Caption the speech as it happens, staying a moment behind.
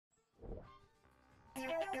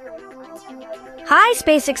Hi,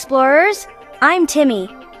 space explorers! I'm Timmy,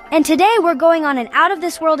 and today we're going on an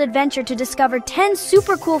out-of-this-world adventure to discover 10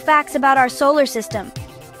 super cool facts about our solar system.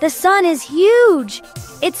 The sun is huge!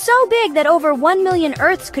 It's so big that over 1 million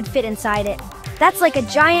Earths could fit inside it. That's like a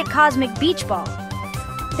giant cosmic beach ball.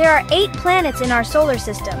 There are 8 planets in our solar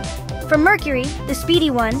system. From Mercury, the speedy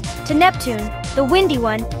one, to Neptune, the windy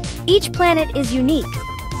one, each planet is unique.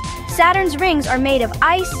 Saturn's rings are made of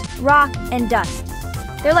ice, rock, and dust.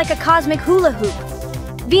 They're like a cosmic hula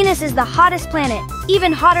hoop. Venus is the hottest planet,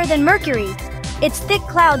 even hotter than Mercury. Its thick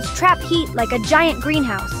clouds trap heat like a giant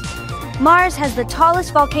greenhouse. Mars has the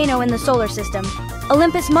tallest volcano in the solar system,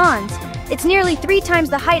 Olympus Mons. It's nearly 3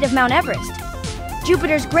 times the height of Mount Everest.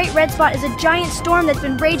 Jupiter's Great Red Spot is a giant storm that's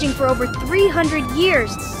been raging for over 300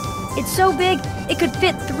 years. It's so big, it could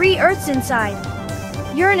fit 3 Earths inside.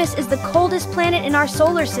 Uranus is the coldest planet in our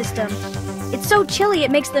solar system. It's so chilly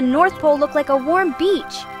it makes the North Pole look like a warm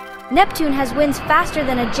beach. Neptune has winds faster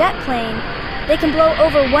than a jet plane. They can blow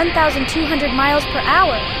over 1,200 miles per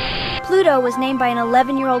hour. Pluto was named by an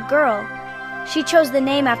 11-year-old girl. She chose the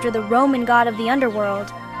name after the Roman god of the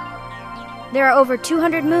underworld. There are over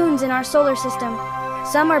 200 moons in our solar system.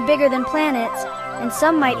 Some are bigger than planets, and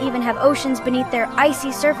some might even have oceans beneath their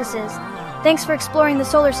icy surfaces. Thanks for exploring the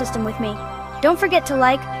solar system with me. Don't forget to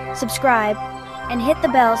like, subscribe, and hit the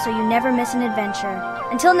bell so you never miss an adventure.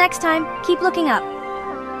 Until next time, keep looking up.